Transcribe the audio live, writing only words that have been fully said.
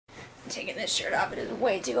taking this shirt off. It is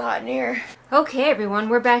way too hot in here. Okay, everyone,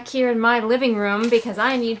 we're back here in my living room because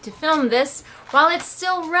I need to film this while it's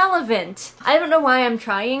still relevant. I don't know why I'm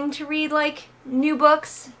trying to read, like, new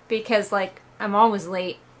books, because, like, I'm always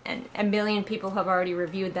late and a million people have already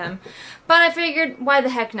reviewed them. But I figured, why the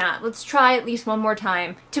heck not? Let's try at least one more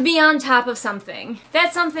time to be on top of something.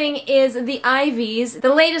 That something is The Ivies,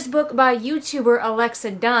 the latest book by YouTuber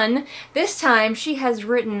Alexa Dunn. This time, she has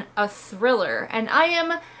written a thriller, and I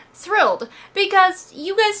am thrilled because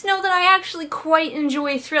you guys know that I actually quite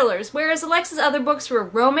enjoy thrillers, whereas Alexa's other books were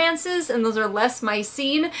romances and those are less my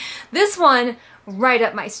scene. This one, right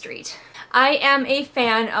up my street. I am a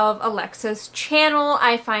fan of Alexa's channel.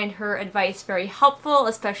 I find her advice very helpful,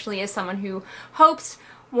 especially as someone who hopes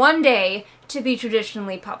one day to be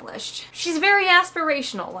traditionally published. She's very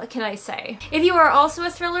aspirational, what can I say? If you are also a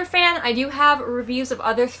thriller fan, I do have reviews of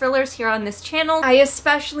other thrillers here on this channel. I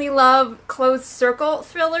especially love closed circle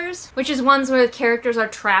thrillers, which is ones where the characters are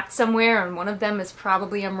trapped somewhere and one of them is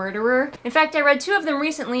probably a murderer. In fact, I read 2 of them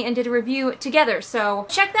recently and did a review together, so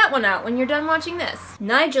check that one out when you're done watching this.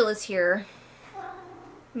 Nigel is here.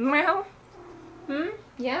 Meow.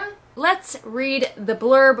 Yeah? Let's read the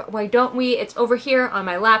blurb, why don't we? It's over here on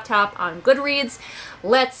my laptop on Goodreads.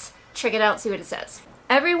 Let's check it out, see what it says.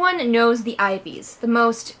 Everyone knows the Ivies, the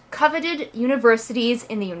most coveted universities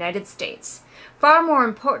in the United States. Far more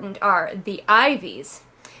important are the Ivies.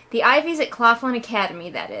 The Ivies at Claflin Academy,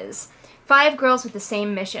 that is. 5 girls with the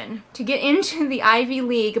same mission, to get into the Ivy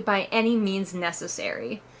League by any means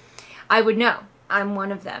necessary. I would know. I'm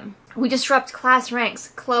one of them. We disrupt class ranks,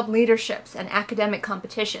 club leaderships, and academic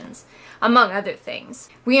competitions, among other things.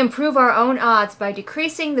 We improve our own odds by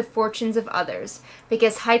decreasing the fortunes of others,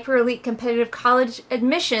 because hyper-elite competitive college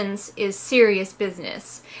admissions is serious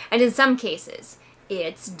business, and in some cases,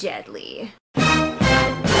 it's deadly.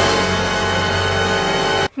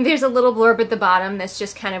 There's a little blurb at the bottom that's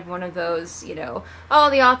just kind of one of those, you know, oh,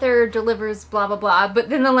 the author delivers blah blah blah, but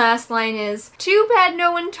then the last line is, too bad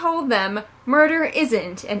no one told them murder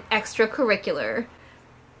isn't an extracurricular.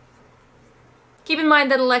 Keep in mind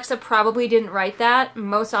that Alexa probably didn't write that.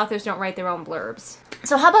 Most authors don't write their own blurbs.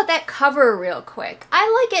 So how about that cover real quick?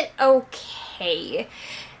 I like it okay.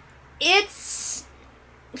 It's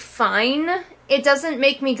fine. It doesn't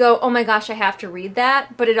make me go, oh my gosh, I have to read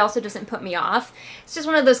that, but it also doesn't put me off. It's just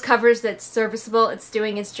one of those covers that's serviceable, it's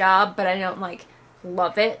doing its job, but I don't, like,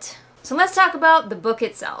 love it. So let's talk about the book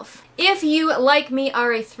itself. If you, like me,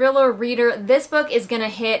 are a thriller reader, this book is gonna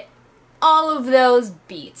hit all of those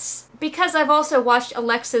beats. Because I've also watched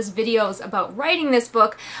Alexa's videos about writing this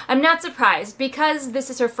book, I'm not surprised. Because this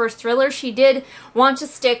is her first thriller, she did want to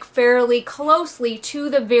stick fairly closely to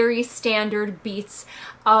the very standard beats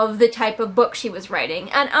of the type of book she was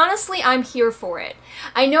writing. And honestly, I'm here for it.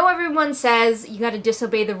 I know everyone says you gotta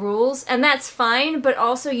disobey the rules, and that's fine, but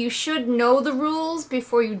also you should know the rules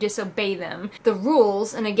before you disobey them. The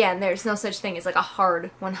rules, and again, there's no such thing as like a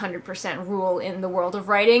hard 100% rule in the world of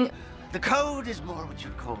writing. The code is more what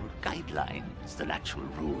you'd call guidelines than actual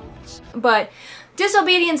rules. But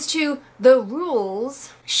disobedience to the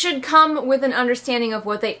rules should come with an understanding of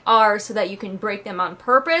what they are so that you can break them on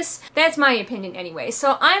purpose. That's my opinion anyway.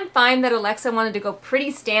 So I'm fine that Alexa wanted to go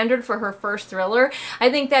pretty standard for her first thriller.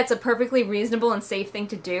 I think that's a perfectly reasonable and safe thing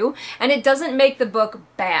to do. And it doesn't make the book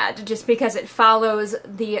bad just because it follows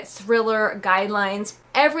the thriller guidelines.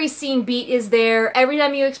 Every scene beat is there. Every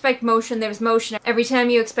time you expect motion, there's motion. Every time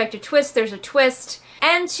you expect a twist, there's a twist.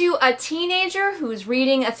 And to a teenager who's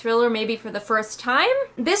reading a thriller maybe for the first time,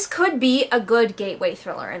 this could be a good gateway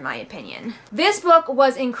thriller in my opinion. This book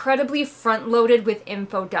was incredibly front-loaded with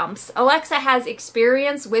info dumps. Alexa has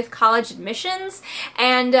experience with college admissions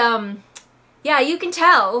and yeah, you can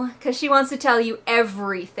tell because she wants to tell you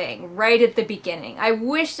everything right at the beginning. I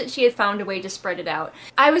wish that she had found a way to spread it out.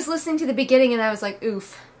 I was listening to the beginning and I was like,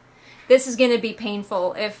 oof. This is going to be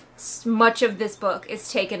painful if much of this book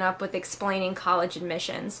is taken up with explaining college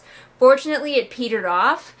admissions. Fortunately, it petered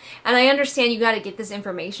off, and I understand you got to get this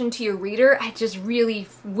information to your reader. I just really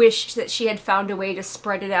wished that she had found a way to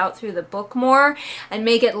spread it out through the book more and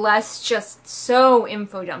make it less just so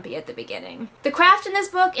info dumpy at the beginning. The craft in this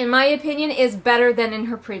book, in my opinion, is better than in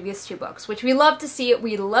her previous 2 books, which we love to see it.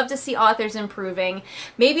 We love to see authors improving.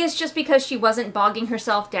 Maybe it's just because she wasn't bogging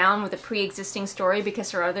herself down with a pre-existing story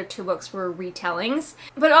because her other 2 books were retellings.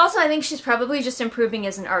 But also, I think she's probably just improving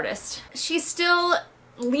as an artist. She's still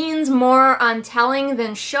leans more on telling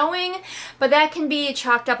than showing, but that can be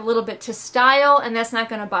chalked up a little bit to style, and that's not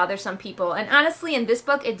going to bother some people. And honestly, in this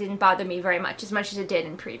book, it didn't bother me very much as it did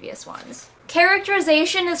in previous ones.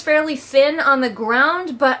 Characterization is fairly thin on the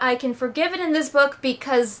ground, but I can forgive it in this book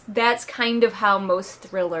because that's kind of how most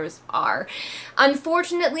thrillers are.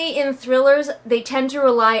 Unfortunately, in thrillers, they tend to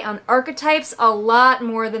rely on archetypes a lot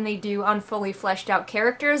more than they do on fully fleshed out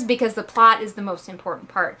characters because the plot is the most important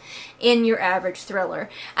part in your average thriller.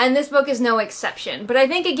 And this book is no exception. But I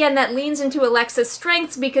think, again, that leans into Alexa's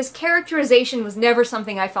strengths because characterization was never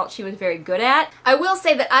something I felt she was very good at. I will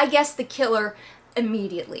say that I guessed the killer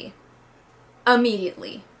immediately.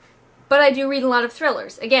 But I do read a lot of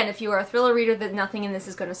thrillers. Again, if you are a thriller reader, then nothing in this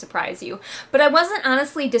is going to surprise you. But I wasn't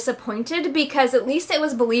honestly disappointed because at least it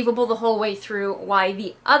was believable the whole way through why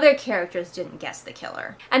the other characters didn't guess the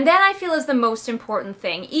killer. And that I feel is the most important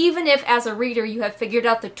thing. Even if as a reader you have figured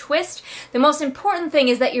out the twist, the most important thing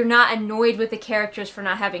is that you're not annoyed with the characters for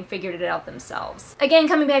not having figured it out themselves. Again,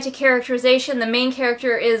 coming back to characterization, the main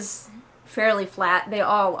character is fairly flat. They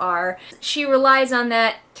all are. She relies on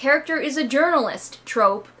that character is a journalist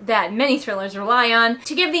trope that many thrillers rely on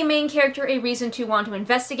to give the main character a reason to want to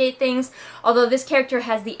investigate things, although this character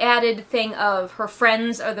has the added thing of her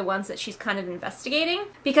friends are the ones that she's kind of investigating,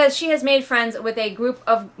 because she has made friends with a group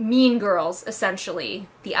of mean girls, essentially,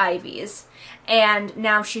 the Ivies, and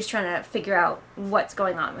now she's trying to figure out what's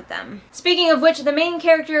going on with them. Speaking of which, the main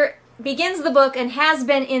character begins the book and has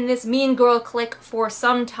been in this mean girl clique for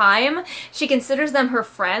some time. She considers them her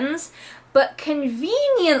friends, but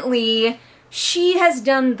conveniently, she has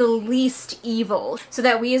done the least evil so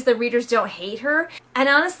that we as the readers don't hate her. And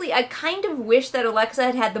honestly, I kind of wish that Alexa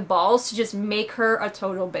had had the balls to just make her a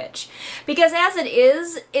total bitch. Because as it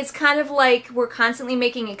is, it's kind of like we're constantly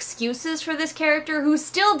making excuses for this character who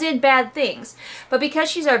still did bad things. But because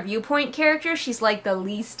she's our viewpoint character, she's like the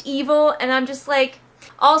least evil, and I'm just like,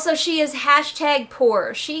 also, she is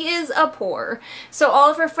 #poor. She is a poor. So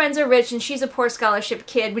all of her friends are rich and she's a poor scholarship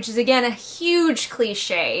kid, which is again a huge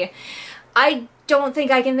cliche. I don't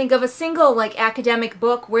think I can think of a single academic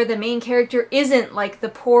book where the main character isn't like the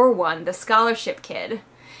poor one, the scholarship kid.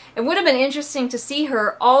 It would have been interesting to see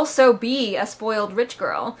her also be a spoiled rich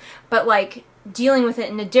girl, but dealing with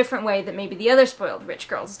it in a different way that maybe the other spoiled rich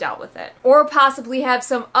girls dealt with it. Or possibly have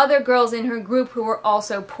some other girls in her group who were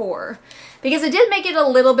also poor. Because it did make it a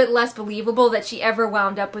little bit less believable that she ever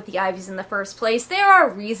wound up with the Ivies in the first place. There are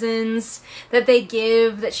reasons that they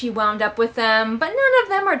give that she wound up with them, but none of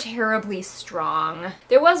them are terribly strong.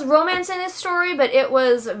 There was romance in this story, but it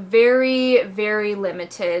was very, very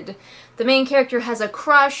limited. The main character has a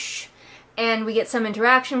crush, and we get some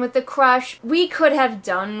interaction with the crush. We could have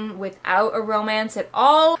done without a romance at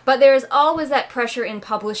all, but there's always that pressure in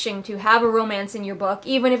publishing to have a romance in your book,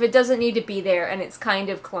 even if it doesn't need to be there and it's kind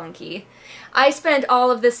of clunky. I spent all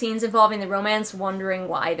of the scenes involving the romance wondering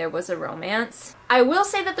why there was a romance. I will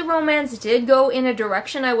say that the romance did go in a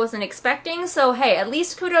direction I wasn't expecting, so hey, at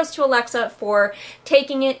least kudos to Alexa for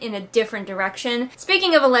taking it in a different direction.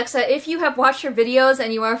 Speaking of Alexa, if you have watched her videos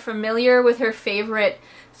and you are familiar with her favorite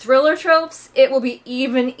thriller tropes, it will be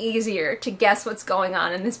even easier to guess what's going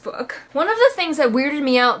on in this book. One of the things that weirded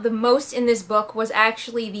me out the most in this book was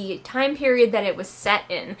actually the time period that it was set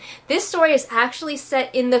in. This story is actually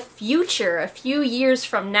set in the future, a few years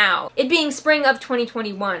from now. It being spring of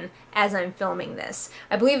 2021 as I'm filming this.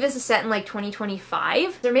 I believe this is set in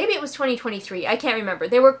 2025, or maybe it was 2023, I can't remember.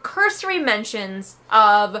 There were cursory mentions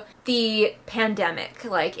of the pandemic,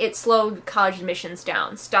 it slowed college admissions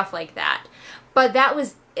down, stuff like that. But that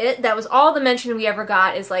was it. That was all the mention we ever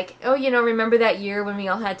got is oh, remember that year when we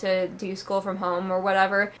all had to do school from home or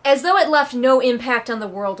whatever? As though it left no impact on the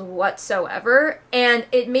world whatsoever, and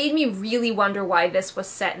it made me really wonder why this was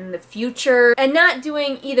set in the future and not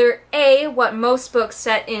doing either A, what most books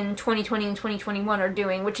set in 2020 and 2021 are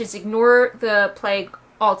doing, which is ignore the plague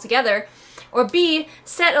altogether, or B,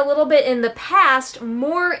 set a little bit in the past,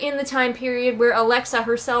 more in the time period where Alexa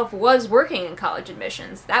herself was working in college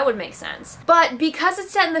admissions. That would make sense. But because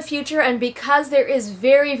it's set in the future and because there is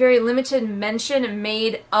very, very limited mention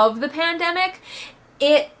made of the pandemic,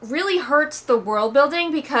 it really hurts the world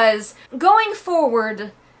building because going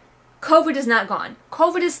forward, COVID is not gone.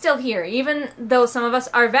 COVID is still here. Even though some of us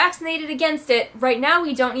are vaccinated against it, right now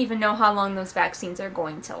we don't even know how long those vaccines are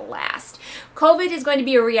going to last. COVID is going to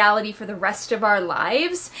be a reality for the rest of our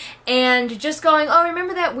lives, and just going, oh,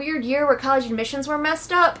 remember that weird year where college admissions were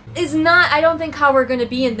messed up, is not, I don't think, how we're going to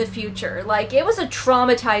be in the future. It was a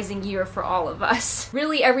traumatizing year for all of us.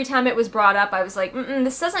 Really, every time it was brought up, I was like,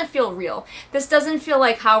 this doesn't feel real. This doesn't feel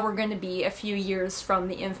like how we're going to be a few years from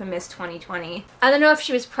the infamous 2020. I don't know if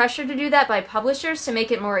she was pressured to do that by publishers to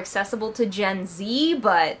make it more accessible to Gen Z,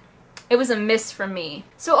 but It was a miss from me.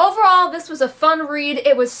 So overall, this was a fun read.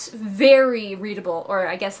 It was very readable, or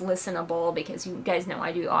I guess listenable, because you guys know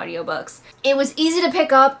I do audiobooks. It was easy to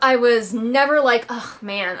pick up. I was never like, oh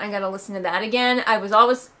man, I gotta listen to that again. I was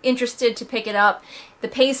always interested to pick it up. The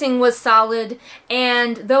pacing was solid,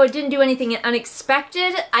 and though it didn't do anything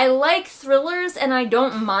unexpected, I like thrillers, and I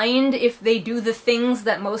don't mind if they do the things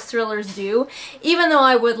that most thrillers do, even though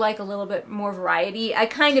I would like a little bit more variety. I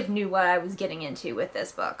kind of knew what I was getting into with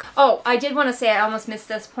this book. Oh, I did want to say, I almost missed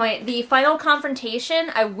this point. The final confrontation,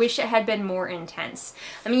 I wish it had been more intense.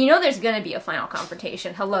 I mean, you know there's going to be a final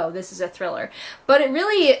confrontation. Hello, this is a thriller. But it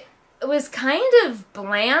really was kind of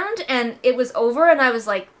bland, and it was over, and I was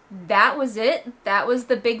like, that was it? That was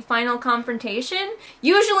the big final confrontation?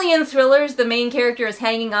 Usually in thrillers, the main character is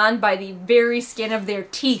hanging on by the very skin of their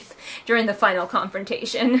teeth during the final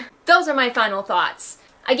confrontation. Those are my final thoughts.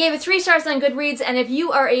 I gave it 3 stars on Goodreads, and if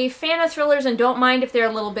you are a fan of thrillers and don't mind if they're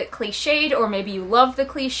a little bit cliched, or maybe you love the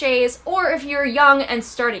cliches, or if you're young and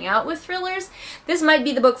starting out with thrillers, this might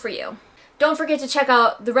be the book for you. Don't forget to check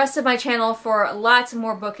out the rest of my channel for lots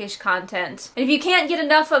more bookish content. And if you can't get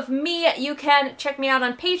enough of me, you can check me out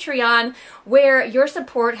on Patreon, where your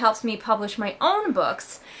support helps me publish my own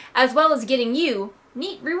books, as well as getting you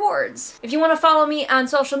neat rewards. If you want to follow me on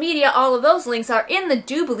social media, all of those links are in the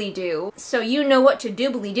doobly-doo, so you know what to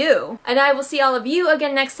doobly-doo. And I will see all of you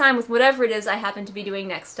again next time with whatever it is I happen to be doing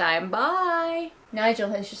next time. Bye! Nigel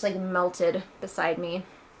has just like melted beside me.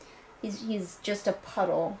 He's just a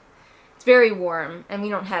puddle. It's very warm, and we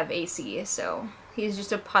don't have AC, so he's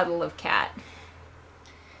just a puddle of cat.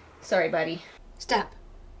 Sorry, buddy. Stop.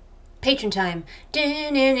 Patron time.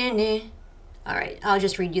 Alright, I'll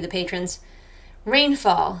just read you the patrons.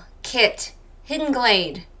 Rainfall, Kit, Hidden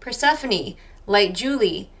Glade, Persephone, Light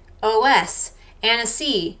Julie, OS, Anna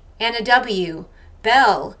C, Anna W,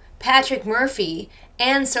 Belle, Patrick Murphy,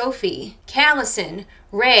 Anne Sophie, Callison,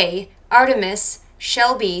 Ray, Artemis,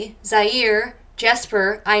 Shelby, Zaire,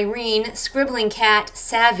 Jesper, Irene, Scribbling Cat,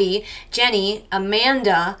 Savvy, Jenny,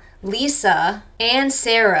 Amanda, Lisa, and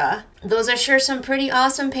Sarah. Those are sure some pretty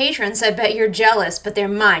awesome patrons. I bet you're jealous, but they're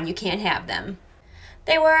mine. You can't have them.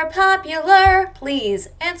 They were popular, please.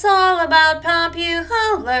 It's all about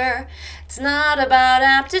popular. It's not about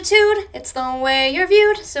aptitude. It's the way you're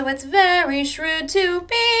viewed, so it's very shrewd to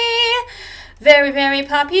be very, very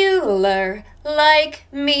popular, like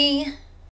me.